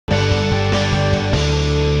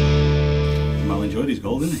his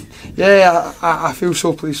goal, didn't he? Yeah, I feel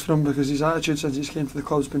so pleased for him because his attitude since he's came to the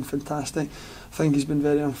club's been fantastic. I think he's been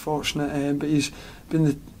very unfortunate, but he's been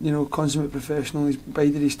the consummate professional. He's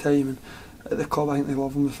bided his time, and at the club I think they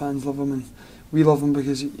love him, the fans love him, and we love him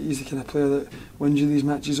because he's the kind of player that wins you these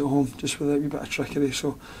matches at home just with a wee bit of trickery.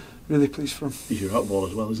 So really pleased for him. He's your out ball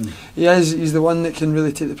as well, isn't he? He is. He's the one that can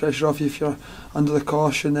really take the pressure off you if you're under the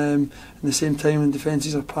cosh, and at the same time when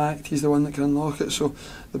defences are packed, he's the one that can unlock it. So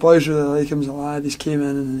the boys really like him as a lad. He's came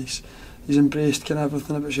in and he's embraced kind of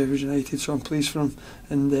everything about Sheffield United, so I'm pleased for him,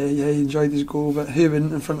 and he enjoyed his goal, but who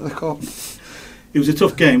wouldn't in front of the Kop? It was a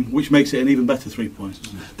tough game, which makes it an even better 3 points,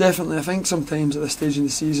 doesn't it? Definitely. I think sometimes at this stage in the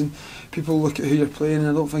season people look at who you're playing and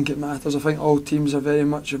I don't think it matters. I think all teams are very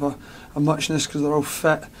much of a muchness because they're all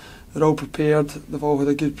fit, they're all prepared, they've all had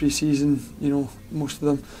a good pre-season, most of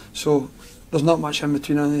them, so there's not much in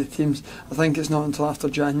between any of the teams. I think it's not until after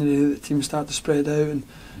January that teams start to spread out and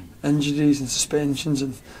injuries and suspensions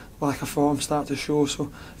and lack of form start to show,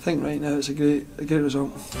 so I think right now it's a great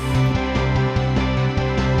result.